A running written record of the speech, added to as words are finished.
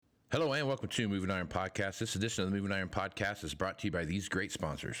Hello and welcome to Moving Iron Podcast. This edition of the Moving Iron Podcast is brought to you by these great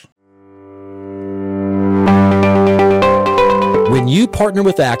sponsors. When you partner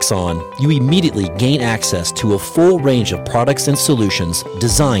with Axon, you immediately gain access to a full range of products and solutions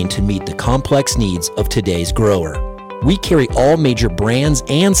designed to meet the complex needs of today's grower. We carry all major brands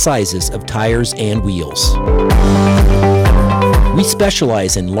and sizes of tires and wheels. We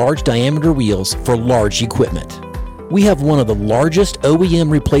specialize in large diameter wheels for large equipment. We have one of the largest OEM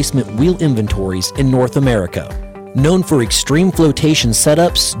replacement wheel inventories in North America. Known for extreme flotation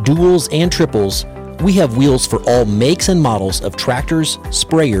setups, duals, and triples, we have wheels for all makes and models of tractors,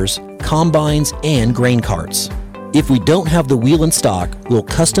 sprayers, combines, and grain carts. If we don't have the wheel in stock, we'll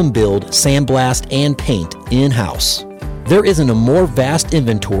custom build, sandblast, and paint in-house. There isn't a more vast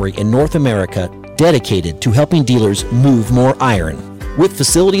inventory in North America dedicated to helping dealers move more iron. With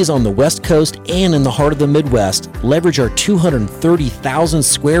facilities on the West Coast and in the heart of the Midwest, leverage our 230,000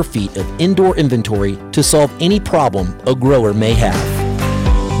 square feet of indoor inventory to solve any problem a grower may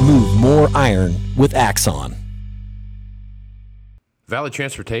have. Move more iron with Axon. Valley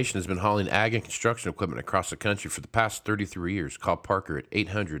Transportation has been hauling ag and construction equipment across the country for the past 33 years. Call Parker at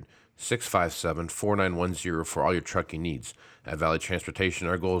 800-657-4910 for all your trucking needs. At Valley Transportation,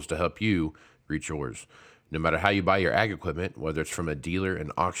 our goal is to help you reach yours. No matter how you buy your ag equipment, whether it's from a dealer, an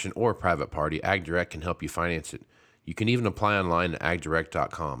auction, or a private party, AgDirect can help you finance it. You can even apply online at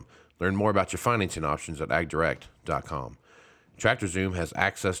agdirect.com. Learn more about your financing options at agdirect.com. TractorZoom has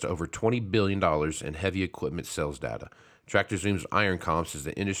access to over $20 billion in heavy equipment sales data. TractorZoom's Iron Comps is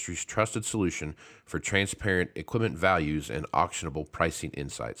the industry's trusted solution for transparent equipment values and auctionable pricing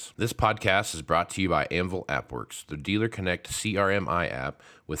insights. This podcast is brought to you by Anvil AppWorks. The Dealer Connect CRMI app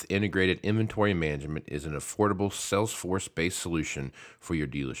with integrated inventory management is an affordable Salesforce-based solution for your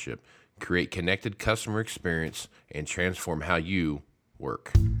dealership. Create connected customer experience and transform how you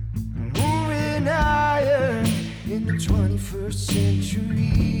work. Moving higher in the 21st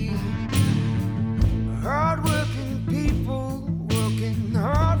century. Hard-working people working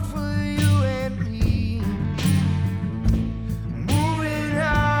hard for you and me. Moving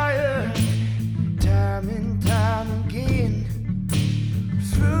higher, time and time again.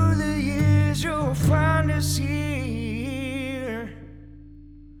 Through the years you'll find us here.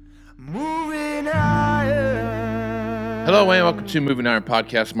 Moving higher. Hello and welcome to Moving Iron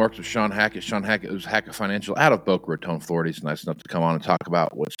Podcast. Markets with Shawn Hackett. Shawn Hackett is Hackett Financial out of Boca Raton, Florida. He's nice enough to come on and talk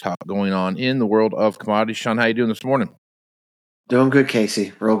about what's going on in the world of commodities. Shawn, how you doing this morning? Doing good,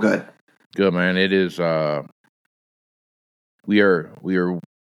 Casey. Real good. Good, man. It is. We are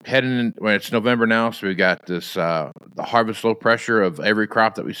heading in. Well, it's November now, so we got this the harvest low pressure of every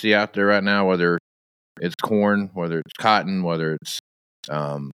crop that we see out there right now. Whether it's corn, whether it's cotton, whether it's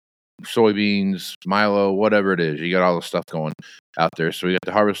soybeans, milo, whatever it is, you got all the stuff going out there. So we got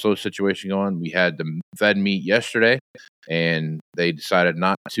the harvest low situation going. We had the Fed meet yesterday, and they decided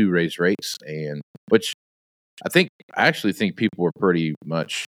not to raise rates, and which I actually think people were pretty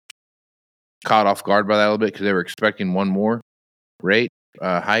much caught off guard by that a little bit because they were expecting one more rate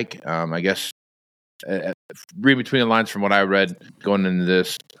hike. I guess read between the lines from what I read going into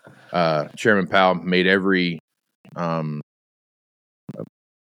this, Chairman Powell made every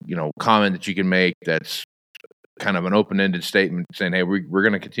comment that you can make that's kind of an open-ended statement saying, hey, we're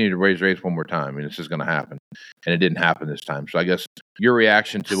going to continue to raise rates one more time, and this is going to happen. And it didn't happen this time. So I guess your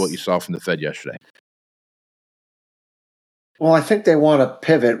reaction to what you saw from the Fed yesterday. Well, I think they want to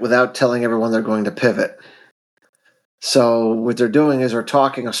pivot without telling everyone they're going to pivot. So what they're doing is they're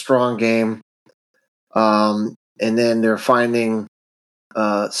talking a strong game, and then they're finding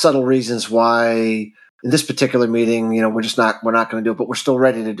subtle reasons why in this particular meeting, we're not going to do it, but we're still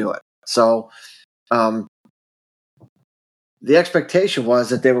ready to do it. So the expectation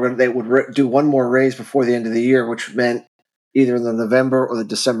was that they would do one more raise before the end of the year, which meant either the November or the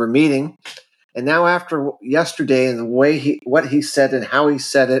December meeting. And now after yesterday and the way what he said and how he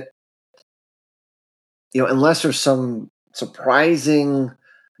said it, unless there's some surprising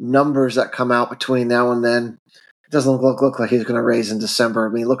numbers that come out between now and then, it doesn't look like he's going to raise in December. I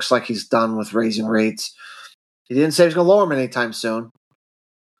mean, it looks like he's done with raising rates. He didn't say he's going to lower them anytime soon.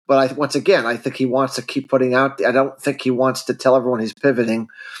 But I think he wants to keep putting out. I don't think he wants to tell everyone he's pivoting,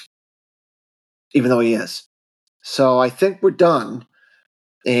 even though he is. So I think we're done.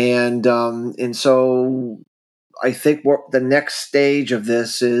 And so I think the next stage of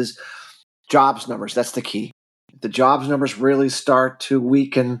this is jobs numbers. That's the key. If the jobs numbers really start to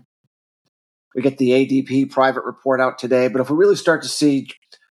weaken, we get the ADP private report out today. But if we really start to see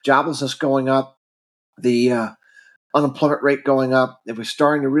joblessness going up, the unemployment rate going up, if we're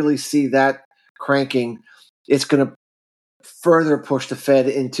starting to really see that cranking, it's going to further push the Fed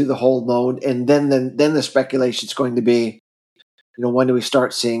into the hold mode, and then the speculation is going to be, when do we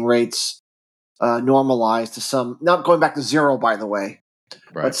start seeing rates normalize to some, not going back to zero, by the way,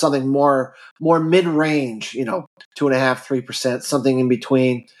 Right. but something more mid range, 2.5%, 3%, something in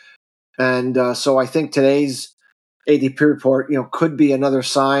between. And so I think today's ADP report, could be another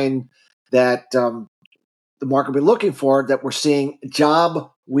sign that the market will be looking for, that we're seeing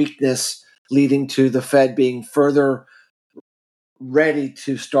job weakness leading to the Fed being further ready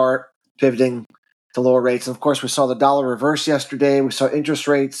to start pivoting to lower rates. And of course, we saw the dollar reverse yesterday. We saw interest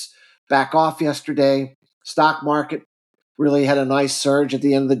rates back off yesterday. Stock market really had a nice surge at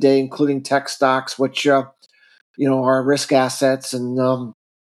the end of the day, including tech stocks, which are risk assets. And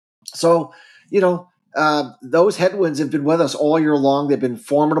so, those headwinds have been with us all year long. They've been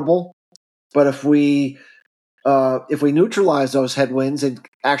formidable. But if we neutralize those headwinds, and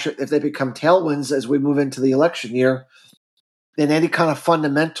actually if they become tailwinds as we move into the election year, then any kind of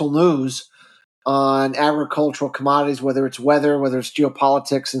fundamental news on agricultural commodities, whether it's weather, whether it's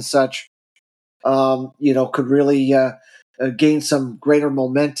geopolitics and such, could really gain some greater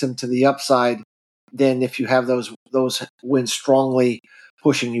momentum to the upside than if you have those winds strongly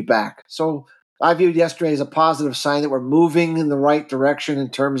pushing you back. So I viewed yesterday as a positive sign that we're moving in the right direction in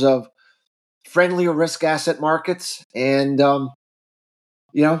terms of friendlier risk asset markets, and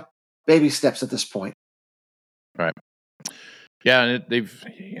baby steps at this point. Right. Yeah, and they've,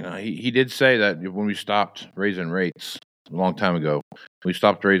 he did say that when we stopped raising rates a long time ago, we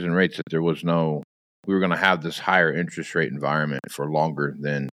stopped raising rates, that we were going to have this higher interest rate environment for longer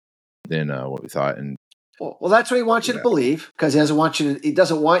than what we thought. And Well, that's what he wants you to believe, because he doesn't want you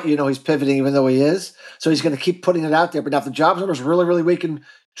to know he's pivoting, even though he is. So he's going to keep putting it out there. But now if the jobs numbers really, really weaken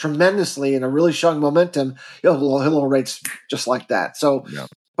tremendously and are really showing momentum, he'll lower rates just like that. So,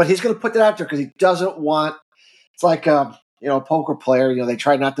 but he's going to put that out there because he doesn't want. It's like a poker player. They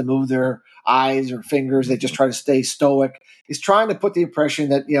try not to move their eyes or fingers. They just try to stay stoic. He's trying to put the impression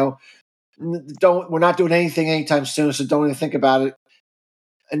that we're not doing anything anytime soon, so don't even think about it.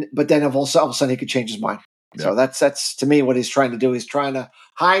 But then all of a sudden he could change his mind. Yeah. So that's to me what he's trying to do. He's trying to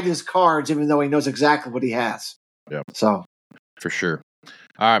hide his cards, even though he knows exactly what he has. Yeah. So for sure.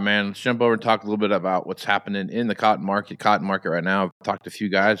 All right, man. Let's jump over and talk a little bit about what's happening in the cotton market. Cotton market right now. I've talked to a few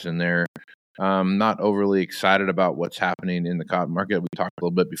guys, and they're not overly excited about what's happening in the cotton market. We talked a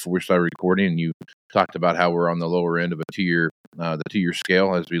little bit before we started recording, and you talked about how we're on the lower end of the 2-year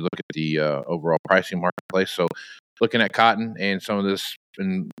scale as we look at the overall pricing marketplace. So, looking at cotton and some of this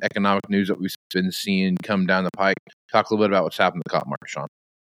economic news that we've been seeing come down the pike, talk a little bit about what's happening in the cotton market, Shawn.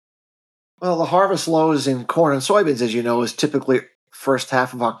 Well, the harvest lows in corn and soybeans, as you know, is typically first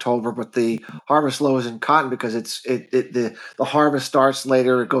half of October, but the harvest lows in cotton, because the harvest starts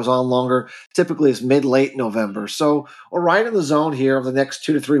later, it goes on longer. Typically, it's mid-late November. So we're right in the zone here of the next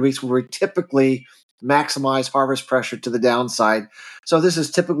 2 to 3 weeks where we typically maximize harvest pressure to the downside. So this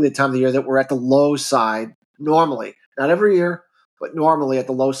is typically the time of the year that we're at the low side normally, not every year, but normally at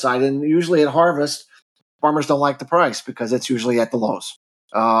the low side. And usually at harvest, farmers don't like the price because it's usually at the lows.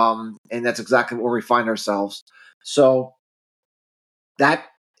 And that's exactly where we find ourselves. So that,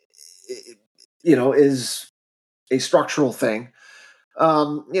 is a structural thing.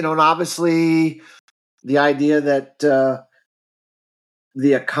 And obviously the idea that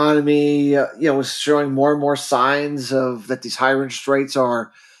the economy, is showing more and more signs of that these higher interest rates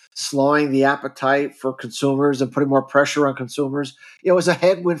are slowing the appetite for consumers and putting more pressure on consumers, is a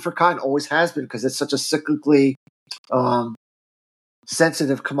headwind for cotton. Always has been, because it's such a cyclically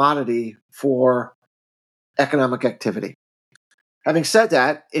sensitive commodity for economic activity. Having said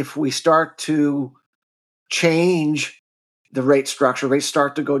that, if we start to change the rate structure, rates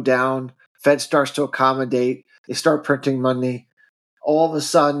start to go down, Fed starts to accommodate, they start printing money, all of a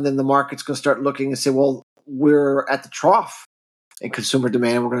sudden then the market's going to start looking and say, well, we're at the trough in consumer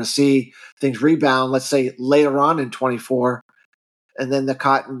demand. We're going to see things rebound, let's say later on in 24, and then the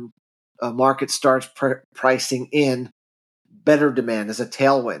cotton market starts pricing in better demand as a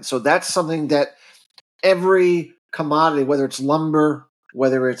tailwind. So that's something that every commodity, whether it's lumber,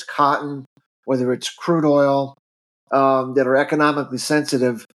 whether it's cotton, whether it's crude oil, that are economically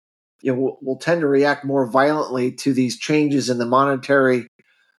sensitive, will tend to react more violently to these changes in the monetary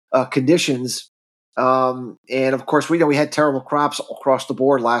conditions. And of course, we know we had terrible crops across the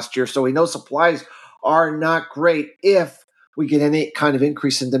board last year, so we know supplies are not great. If we get any kind of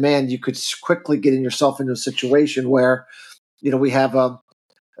increase in demand, you could quickly get yourself into a situation where, we have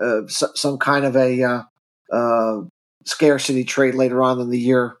some kind of a scarcity trade later on in the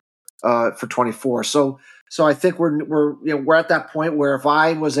year for 24. So I think we're at that point where if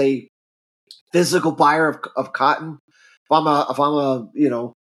I was a physical buyer of cotton, if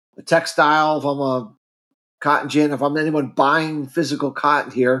a textile, if I'm a cotton gin, if I'm anyone buying physical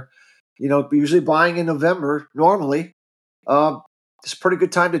cotton here, usually buying in November normally. Uh, it's a pretty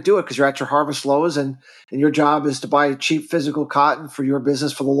good time to do it because you're at your harvest lows, and your job is to buy cheap physical cotton for your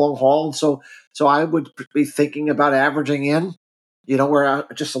business for the long haul. And so I would be thinking about averaging in, we're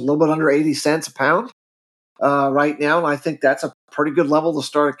just a little bit under 80 cents a pound right now, and I think that's a pretty good level to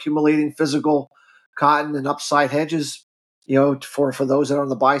start accumulating physical cotton and upside hedges. For those that are on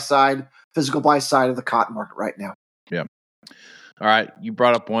the physical buy side of the cotton market right now. Yeah. All right, you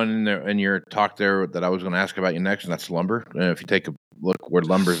brought up one in there in your talk there that I was going to ask about you next, and that's lumber. And if you take a look where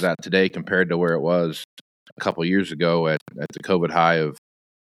lumber's at today compared to where it was a couple of years ago at the COVID high of,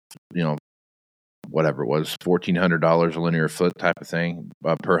 whatever it was, $1,400 a linear foot type of thing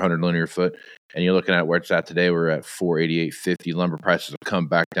per 100 linear foot, and you're looking at where it's at today, we're at $488.50. Lumber prices have come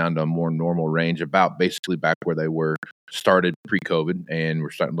back down to a more normal range, about basically back where they were started pre-COVID, and we're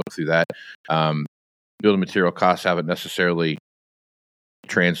starting to look through that. Building material costs haven't necessarily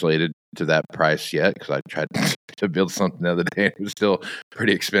translated to that price yet because I tried to build something the other day and it was still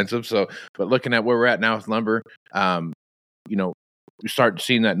pretty expensive. So, but looking at where we're at now with lumber, we start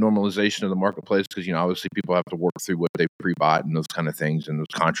seeing that normalization of the marketplace because, obviously people have to work through what they've pre-bought and those kind of things and those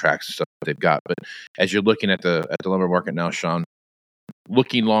contracts and stuff that they've got. But as you're looking at the lumber market now, Shawn,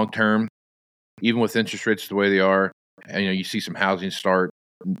 looking long term, even with interest rates the way they are, and, you see some housing start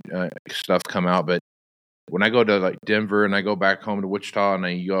stuff come out, but when I go to like Denver and I go back home to Wichita and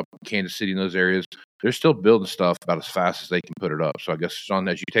I go up Kansas City in those areas, they're still building stuff about as fast as they can put it up. So I guess, Shawn,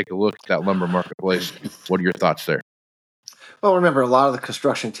 as you take a look at that lumber marketplace, what are your thoughts there? Well, remember, a lot of the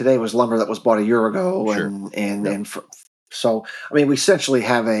construction today was lumber that was bought a year ago, Sure. so I mean, we essentially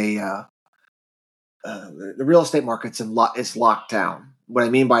have the real estate market's is locked down. What I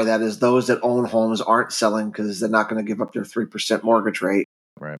mean by that is those that own homes aren't selling because they're not going to give up their 3% mortgage rate.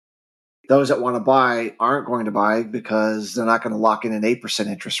 Right. Those that want to buy aren't going to buy because they're not going to lock in an 8%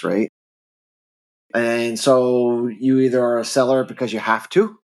 interest rate. And so you either are a seller because you have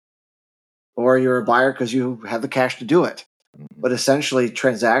to, or you're a buyer because you have the cash to do it. But essentially,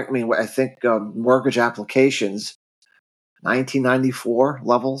 I think mortgage applications, 1994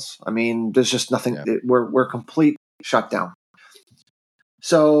 levels. I mean, there's just nothing. Yeah. We're complete shutdown.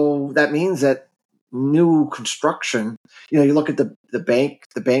 So that means that new construction, you look at the bank.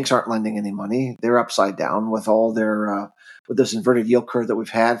 The banks aren't lending any money. They're upside down with all their with this inverted yield curve that we've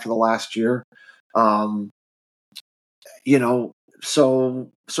had for the last year. So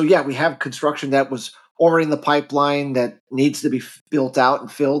yeah, we have construction that was already in the pipeline that needs to be built out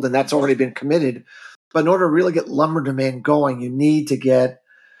and filled, and that's already been committed. But in order to really get lumber demand going, you need to get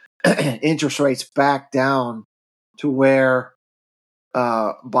interest rates back down to where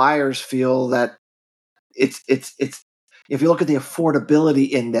buyers feel that it's. If you look at the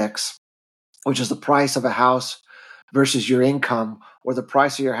affordability index, which is the price of a house versus your income, or the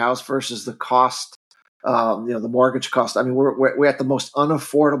price of your house versus the cost, the mortgage cost. I mean, we're at the most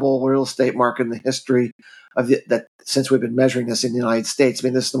unaffordable real estate market in the history of that since we've been measuring this in the United States. I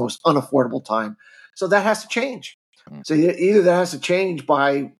mean, this is the most unaffordable time. So that has to change. So either that has to change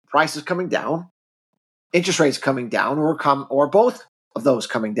by prices coming down, interest rates coming down, or both of those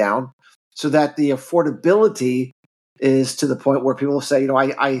coming down, so that the affordability is to the point where people say,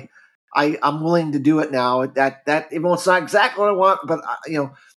 I'm willing to do it now. That even though it's not exactly what I want, but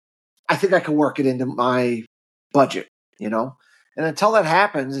I think I can work it into my budget. And until that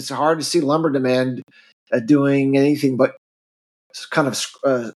happens, it's hard to see lumber demand doing anything but kind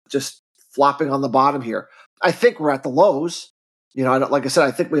of just flopping on the bottom here. I think we're at the lows. Like I said,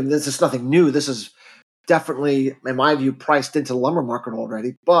 I think this is nothing new. This is definitely, in my view, priced into the lumber market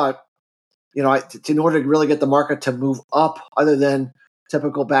already. But in order to really get the market to move up, other than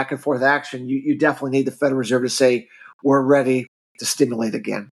typical back and forth action, you definitely need the Federal Reserve to say we're ready to stimulate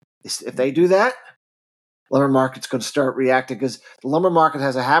again. If they do that, lumber market's going to start reacting because the lumber market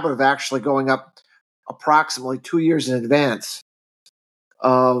has a habit of actually going up approximately 2 years in advance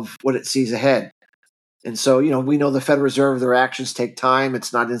of what it sees ahead. And so, we know the Federal Reserve, their actions take time.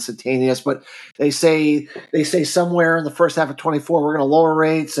 It's not instantaneous, but they say somewhere in the first half of 24, we're going to lower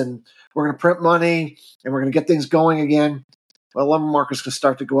rates and we're going to print money and we're going to get things going again. Well, lumber market's going to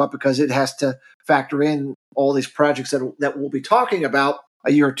start to go up because it has to factor in all these projects that we'll be talking about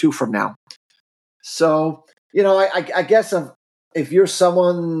a year or two from now. So, I guess if you're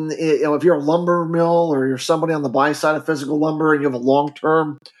someone, if you're a lumber mill or you're somebody on the buy side of physical lumber and you have a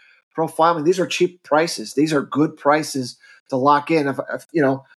long-term profile, I mean, these are cheap prices. These are good prices to lock in.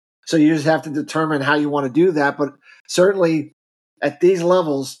 So you just have to determine how you want to do that. But certainly at these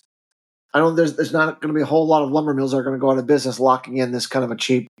levels, I don't. There's not going to be a whole lot of lumber mills that are going to go out of business locking in this kind of a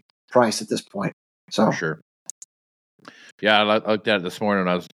cheap price at this point. So For sure. Yeah, I looked at it this morning.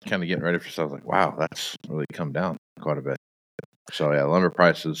 I was kind of getting ready for something. I was like, wow, that's really come down quite a bit. So yeah, lumber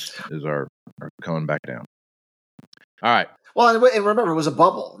prices are coming back down. All right. well, and remember, it was a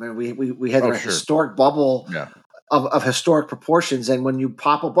bubble. I mean, we had a Sure. historic bubble Yeah. of historic proportions, and when you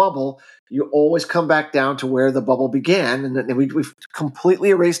pop a bubble, you always come back down to where the bubble began, and we've completely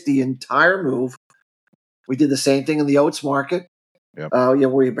erased the entire move. We did the same thing in the oats market. Yep.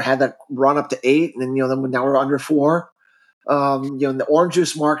 We had that run up to 8, and then now we're under 4. In the orange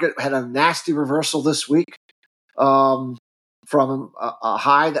juice market, had a nasty reversal this week from a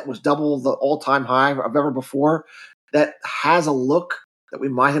high that was double the all-time high of ever before. That has a look that we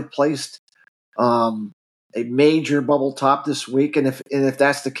might have placed a major bubble top this week, and if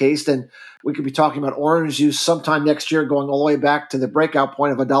that's the case, then we could be talking about orange juice sometime next year, going all the way back to the breakout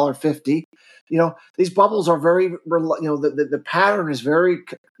point of $1.50. These bubbles are very, the pattern is very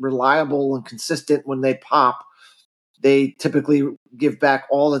reliable and consistent. When they pop, they typically give back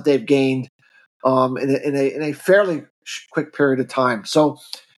all that they've gained in a fairly quick period of time. So,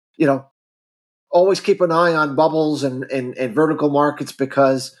 always keep an eye on bubbles and vertical markets,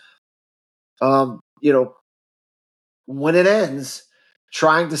 because, when it ends,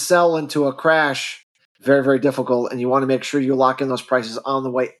 trying to sell into a crash, very, very difficult. And you want to make sure you lock in those prices on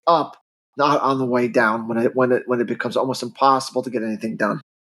the way up, not on the way down, when it becomes almost impossible to get anything done.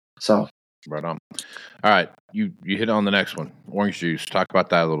 So right on. All right, you hit on the next one, orange juice. Talk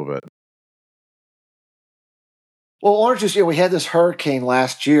about that a little bit. Well, orange juice, we had this hurricane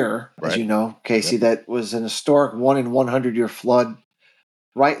last year, as Right. you know, Casey, that was an historic 1 in 100 year flood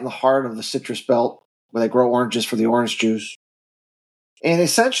right in the heart of the citrus belt where they grow oranges for the orange juice. And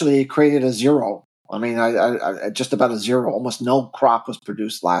essentially it created a zero. I mean, I just about a zero. Almost no crop was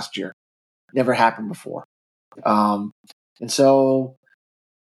produced last year. Never happened before. And so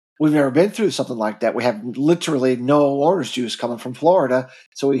we've never been through something like that. We have literally no orange juice coming from Florida.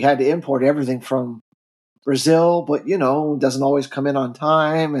 So we had to import everything from Brazil, but it doesn't always come in on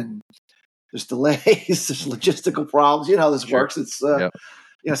time, and there's delays, there's logistical problems. You know how this works. It's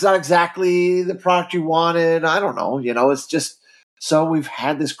it's not exactly the product you wanted. I don't know. It's just, so we've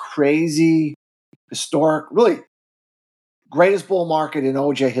had this crazy, historic, really greatest bull market in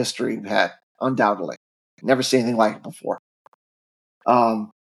OJ history. We've had, undoubtedly, never seen anything like it before.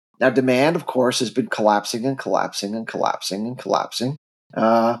 Now demand, of course, has been collapsing and collapsing and collapsing and collapsing.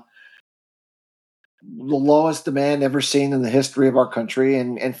 The lowest demand ever seen in the history of our country,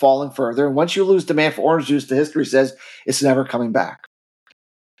 and falling further. And once you lose demand for orange juice, the history says it's never coming back.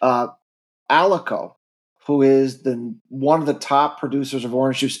 Alico, who is one of the top producers of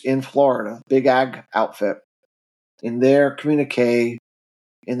orange juice in Florida, big ag outfit, in their communique,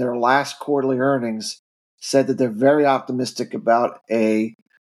 in their last quarterly earnings, said that they're very optimistic about a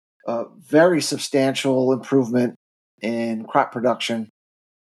very substantial improvement in crop production,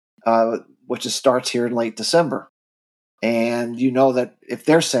 which starts here in late December. And you know that if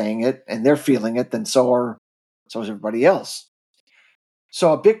they're saying it and they're feeling it, then so is everybody else.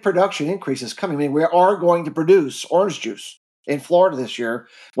 So a big production increase is coming. I mean, we are going to produce orange juice in Florida this year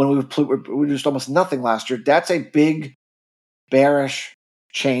when we produced almost nothing last year. That's a big bearish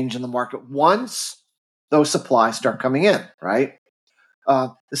change in the market once those supplies start coming in, right?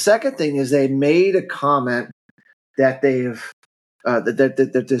 The second thing is they made a comment that they've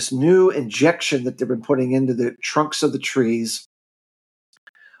that this new injection that they've been putting into the trunks of the trees.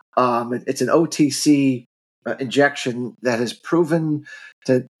 It's an OTC injection that has proven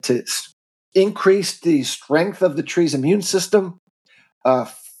to increase the strength of the tree's immune system,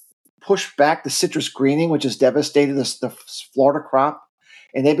 push back the citrus greening, which has devastated the Florida crop.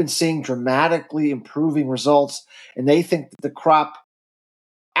 And they've been seeing dramatically improving results. And they think that the crop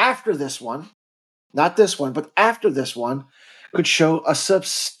after this one, not this one, but after this one, could show a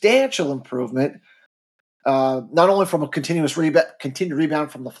substantial improvement, not only from a continued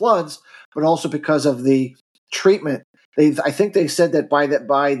rebound from the floods, but also because of the treatment. I think they said that by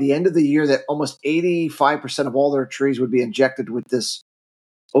the end of the year, that almost 85% of all their trees would be injected with this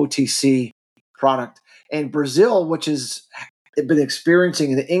OTC product. And Brazil, which has been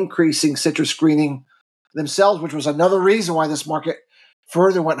experiencing an increasing citrus screening themselves, which was another reason why this market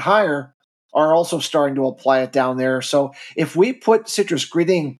further went higher, are also starting to apply it down there. So if we put citrus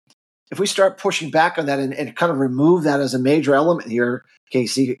screening, if we start pushing back on that and kind of remove that as a major element here,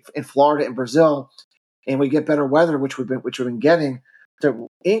 Casey, in Florida and Brazil, and we get better weather, which we've been getting, the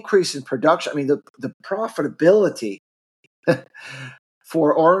increase in production. I mean, the profitability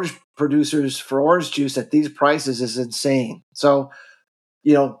for orange producers for orange juice at these prices is insane. So,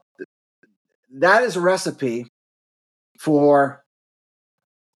 that is a recipe for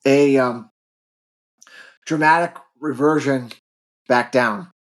a dramatic reversion back down.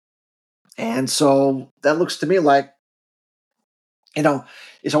 And so that looks to me like,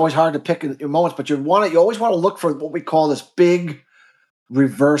 it's always hard to pick in moments, but you always want to look for what we call this big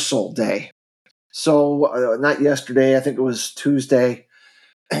reversal day. So not yesterday, I think it was Tuesday,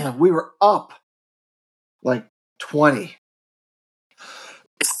 we were up like 20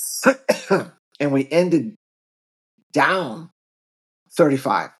 and we ended down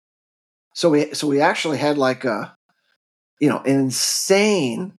 35. So we actually had like an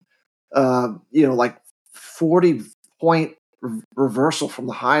insane like 40-point reversal from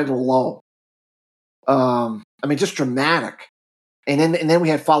the high to the low. Just dramatic. And then we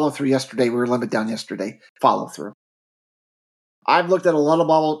had follow through yesterday. We were limit down yesterday. Follow through. I've looked at a lot of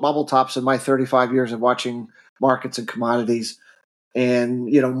bubble tops in my 35 years of watching markets and commodities, and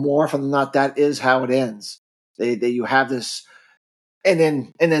more often than not, that is how it ends. You have this, and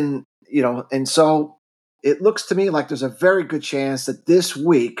then and so it looks to me like there's a very good chance that this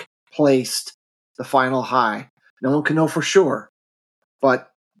week placed the final high. No one can know for sure, but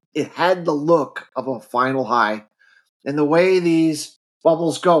it had the look of a final high. And the way these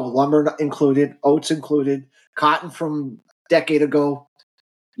bubbles go, lumber included, oats included, cotton from a decade ago,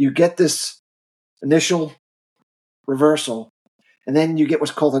 you get this initial reversal, and then you get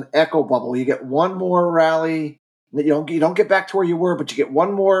what's called an echo bubble. You get one more rally. You don't get back to where you were, but you get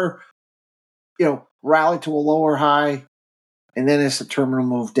one more, rally to a lower high, and then it's a terminal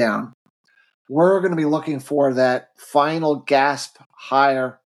move down. We're going to be looking for that final gasp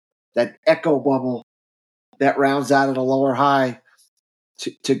higher, that echo bubble that rounds out at a lower high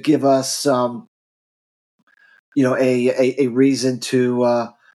to give us a reason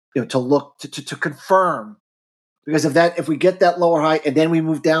to look to confirm. Because if we get that lower high and then we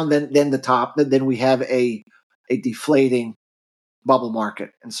move down, then the top, then we have a deflating bubble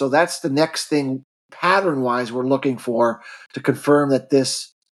market. And so that's the next thing pattern wise we're looking for to confirm that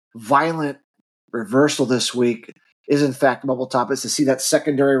this violent reversal this week is in fact bubble top, is to see that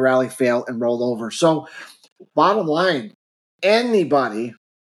secondary rally fail and roll over. So bottom line, anybody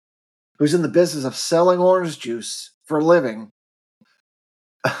who's in the business of selling orange juice for a living,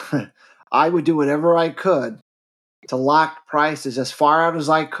 I would do whatever I could to lock prices as far out as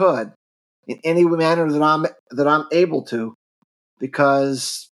I could in any manner that I'm able to,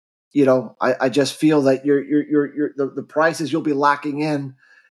 because I just feel that the prices you'll be locking in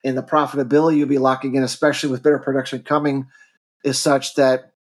and the profitability you'll be locking in, especially with better production coming, is such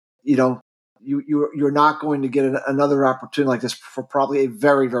that you're not going to get another opportunity like this for probably a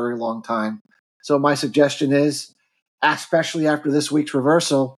very, very long time. So my suggestion is, especially after this week's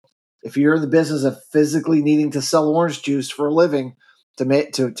reversal, if you're in the business of physically needing to sell orange juice for a living,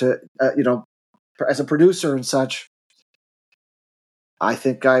 as a producer and such, I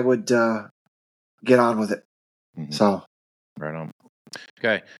think I would get on with it. Mm-hmm. So, right on.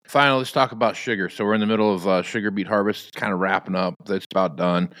 Okay, finally, let's talk about sugar. So we're in the middle of sugar beet harvest, kind of wrapping up. That's about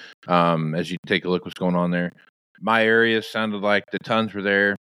done. As you take a look what's going on there. My area sounded like the tons were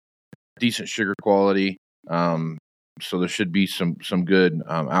there, decent sugar quality. So there should be some good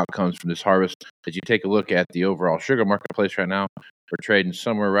outcomes from this harvest. As you take a look at the overall sugar marketplace right now, we're trading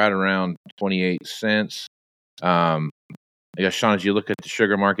somewhere right around 28 cents. I guess, Shawn, as you look at the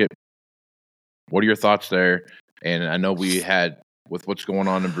sugar market, what are your thoughts there? And I know we had, with what's going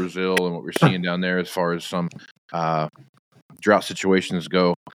on in Brazil and what we're seeing down there as far as some drought situations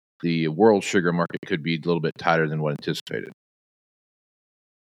go, the world sugar market could be a little bit tighter than what anticipated.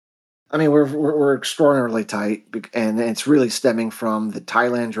 I mean, we're extraordinarily tight, and it's really stemming from the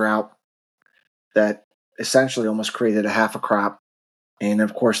Thailand drought that essentially almost created a half a crop, and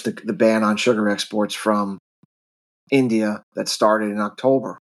of course the ban on sugar exports from India that started in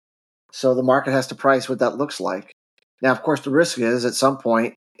October. So the market has to price what that looks like. Now, of course, the risk is at some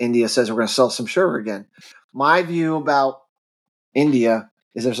point India says we're going to sell some sugar again. My view about India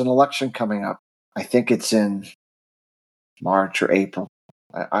is there's an election coming up. I think it's in March or April,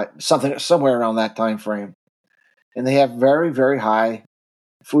 somewhere around that time frame, and they have very, very high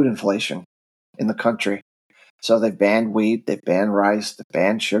food inflation in the country. So they've banned wheat, they've banned rice, they've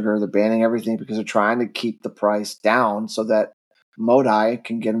banned sugar, they're banning everything because they're trying to keep the price down so that Modi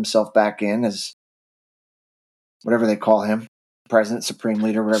can get himself back in as whatever they call him, president, supreme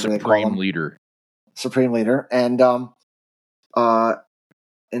leader, whatever they call him, supreme leader, and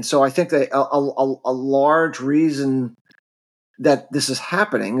so I think that a large reason that this is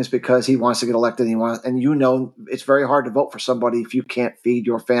happening is because he wants to get elected. And it's very hard to vote for somebody if you can't feed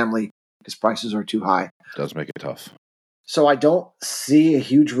your family because prices are too high. It does make it tough. So I don't see a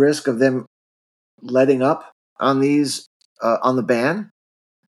huge risk of them letting up on these on the ban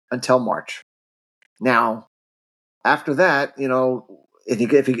until March. Now, after that,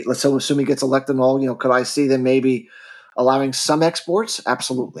 if he let's assume he gets elected and all, could I see them maybe allowing some exports?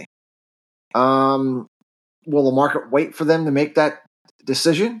 Absolutely. Will the market wait for them to make that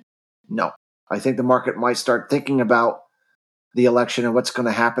decision? No. I think the market might start thinking about the election and what's going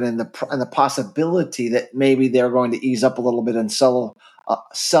to happen, and the possibility that maybe they're going to ease up a little bit and sell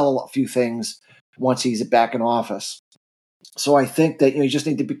a few things once he's back in office. So I think that you just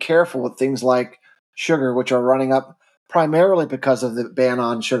need to be careful with things like sugar, which are running up primarily because of the ban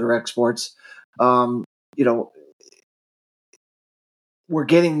on sugar exports. You know, we're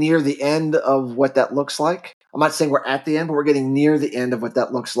getting near the end of what that looks like. I'm not saying we're at the end, but we're getting near the end of what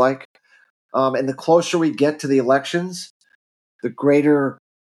that looks like. And the closer we get to the elections, the greater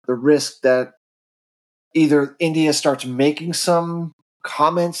the risk that either India starts making some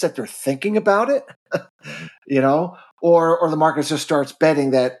comments that they're thinking about it, or the market just starts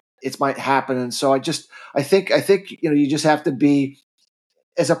betting that it might happen. And so I think you just have to be,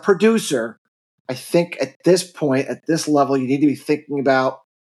 as a producer, I think at this point, at this level, you need to be thinking about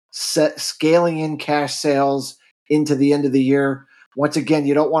scaling in cash sales into the end of the year. Once again,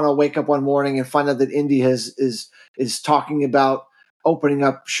 you don't want to wake up one morning and find out that India is talking about opening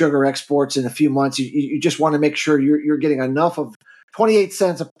up sugar exports in a few months. You just want to make sure you're getting enough of 28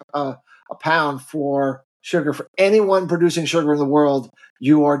 cents a pound for sugar. For anyone producing sugar in the world,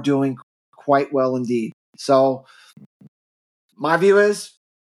 you are doing quite well indeed. So my view is,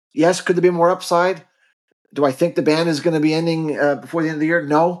 yes, could there be more upside? Do I think the ban is going to be ending before the end of the year?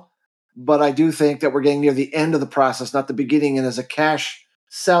 No. But I do think that we're getting near the end of the process, not the beginning. And as a cash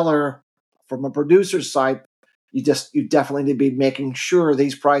seller from a producer's side, you definitely need to be making sure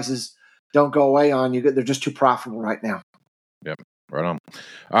these prices don't go away on you. They're just too profitable right now. Yep, right on.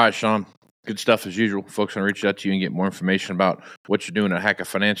 All right, Shawn. Good stuff as usual. Folks want to reach out to you and get more information about what you're doing at Hackett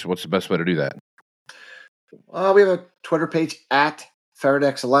Financial. What's the best way to do that? We have a Twitter page at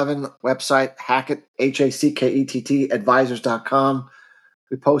Faradex11, website Hackett, Hackett, advisors.com.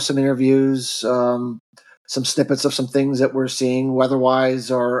 We post some interviews, some snippets of some things that we're seeing weather-wise,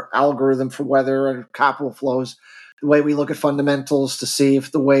 or algorithm for weather and capital flows, the way we look at fundamentals to see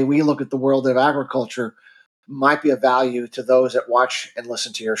if the way we look at the world of agriculture might be of value to those that watch and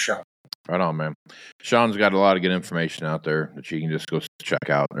listen to your show. Right on, man. Shawn's got a lot of good information out there that you can just go check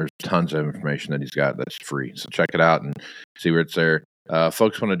out. There's tons of information that he's got that's free. So check it out and see where it's there.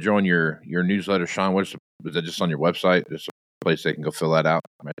 Folks want to join your newsletter, Shawn. Is that just on your website? There's a place they can go fill that out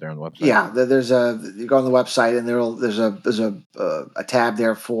right there on the website. Yeah, you go on the website and there's a tab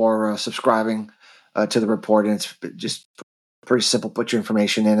there for subscribing to the report, and it's just pretty simple. Put your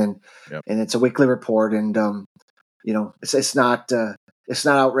information in, and it's a weekly report, and it's not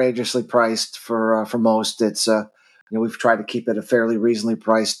outrageously priced for most. It's we've tried to keep it a fairly reasonably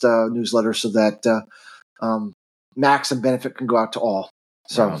priced newsletter so that max and benefit can go out to all.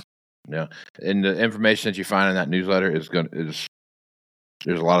 So yeah, and the information that you find in that newsletter there's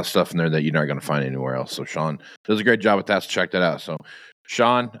a lot of stuff in there that you're not going to find anywhere else. So Shawn does a great job with that. So check that out. So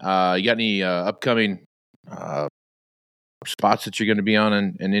Shawn, you got any upcoming spots that you're going to be on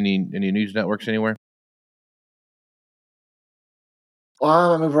in any news networks anywhere?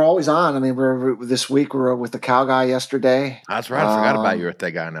 Well, we're always on. This week we're with the Cow Guy yesterday. That's right. I forgot about you with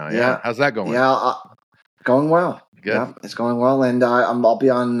that guy now. Yeah. How's that going? Yeah, going well. Good. Yeah, it's going well, and I'll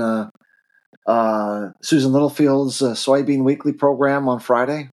be on Susan Littlefield's Soybean Weekly program on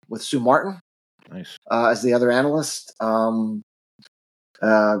Friday with Sue Martin. Nice. As the other analyst.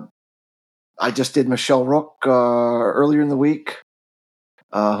 I just did Michelle Rook earlier in the week,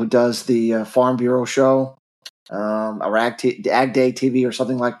 who does the Farm Bureau show, or Ag Day TV or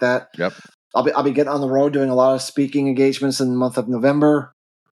something like that. Yep. I'll be getting on the road doing a lot of speaking engagements in the month of November.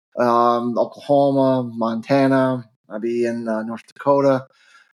 Oklahoma, Montana. I'll be in North Dakota.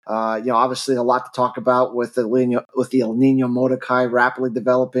 Obviously a lot to talk about with the El Nino Mordecai rapidly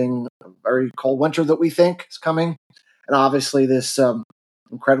developing, a very cold winter that we think is coming, and obviously this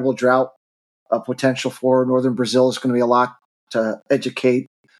incredible drought potential for northern Brazil is going to be a lot to educate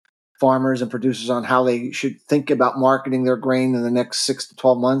farmers and producers on how they should think about marketing their grain in the next 6 to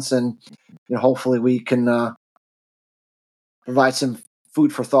 12 months, and hopefully we can provide some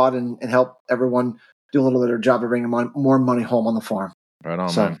food for thought and help everyone do a little bit of their job of bringing more money home on the farm. Right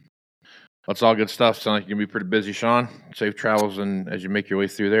on, man. That's all good stuff. Sounds like you're going to be pretty busy, Shawn. Safe travels as you make your way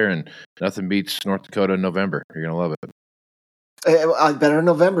through there, and nothing beats North Dakota in November. You're going to love it. Better in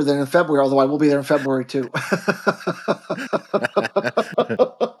November than in February, although I will be there in February too.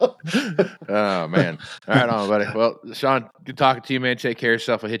 Oh, man. All right, on, buddy. Well, Shawn, good talking to you, man. Take care of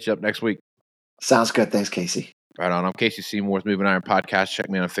yourself. I'll hit you up next week. Sounds good. Thanks, Casey. Right on. I'm Casey Seymour with Moving Iron Podcast.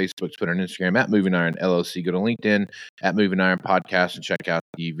 Check me out on Facebook, Twitter, and Instagram at Moving Iron LLC. Go to LinkedIn at Moving Iron Podcast and check out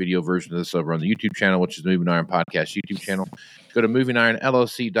the video version of this over on the YouTube channel, which is the Moving Iron Podcast YouTube channel. Go to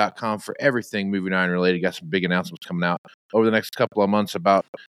movingironllc.com for everything Moving Iron related. Got some big announcements coming out over the next couple of months about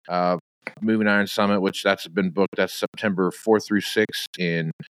Moving Iron Summit, which that's been booked. That's September 4th through 6th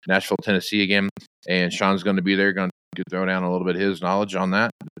in Nashville, Tennessee again. And Shawn's going to be there, going to throw down a little bit of his knowledge on that.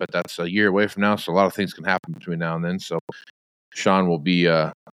 But that's a year away from now, so a lot of things can happen between now and then. So Shawn will be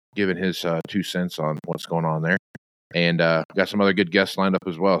giving his 2 cents on what's going on there. And got some other good guests lined up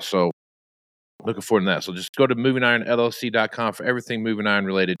as well. So looking forward to that. So just go to movingironllc.com for everything Moving Iron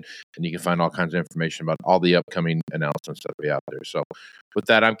related, and you can find all kinds of information about all the upcoming announcements that will be out there. So with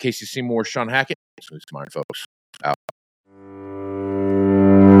that, I'm Casey Seymour, Shawn Hackett. So come on, folks. Out.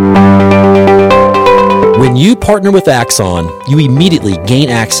 When you partner with Axon, you immediately gain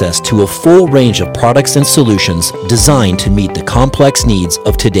access to a full range of products and solutions designed to meet the complex needs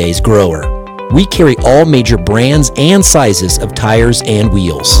of today's grower. We carry all major brands and sizes of tires and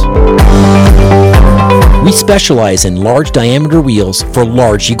wheels. We specialize in large diameter wheels for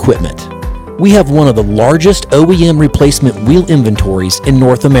large equipment. We have one of the largest OEM replacement wheel inventories in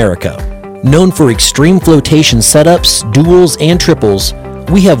North America. Known for extreme flotation setups, duals, and triples,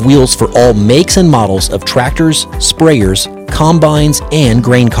 we have wheels for all makes and models of tractors, sprayers, combines, and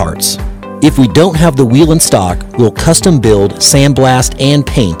grain carts. If we don't have the wheel in stock, we'll custom build, sandblast, and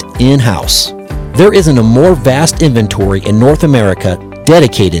paint in-house. There isn't a more vast inventory in North America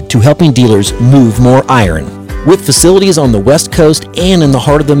dedicated to helping dealers move more iron. With facilities on the West Coast and in the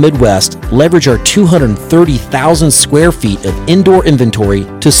heart of the Midwest, leverage our 230,000 square feet of indoor inventory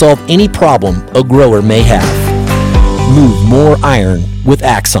to solve any problem a grower may have. Move more iron with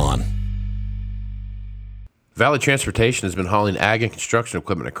Axon. Valley Transportation has been hauling ag and construction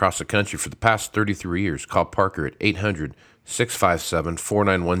equipment across the country for the past 33 years. Call Parker at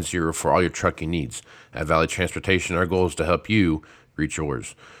 800-657-4910 for all your trucking needs. At Valley Transportation, our goal is to help you reach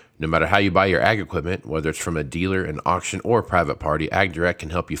yours. No matter how you buy your ag equipment, whether it's from a dealer, an auction, or a private party, AgDirect can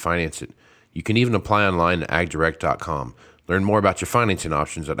help you finance it. You can even apply online at agdirect.com. Learn more about your financing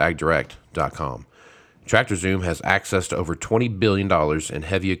options at agdirect.com. TractorZoom has access to over $20 billion in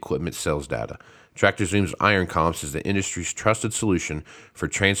heavy equipment sales data. TractorZoom's Iron Comps is the industry's trusted solution for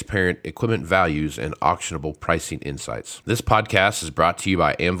transparent equipment values and auctionable pricing insights. This podcast is brought to you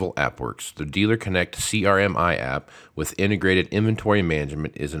by Anvil AppWorks. The Dealer Connect CRMI app with integrated inventory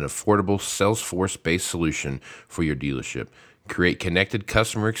management is an affordable Salesforce-based solution for your dealership. Create connected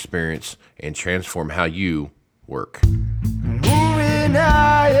customer experience and transform how you work. Moving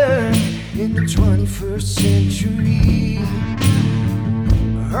higher in the 21st century.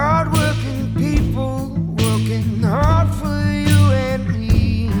 Hard-working people working hard for you and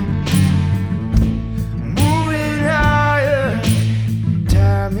me. Moving higher,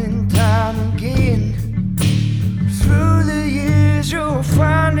 time and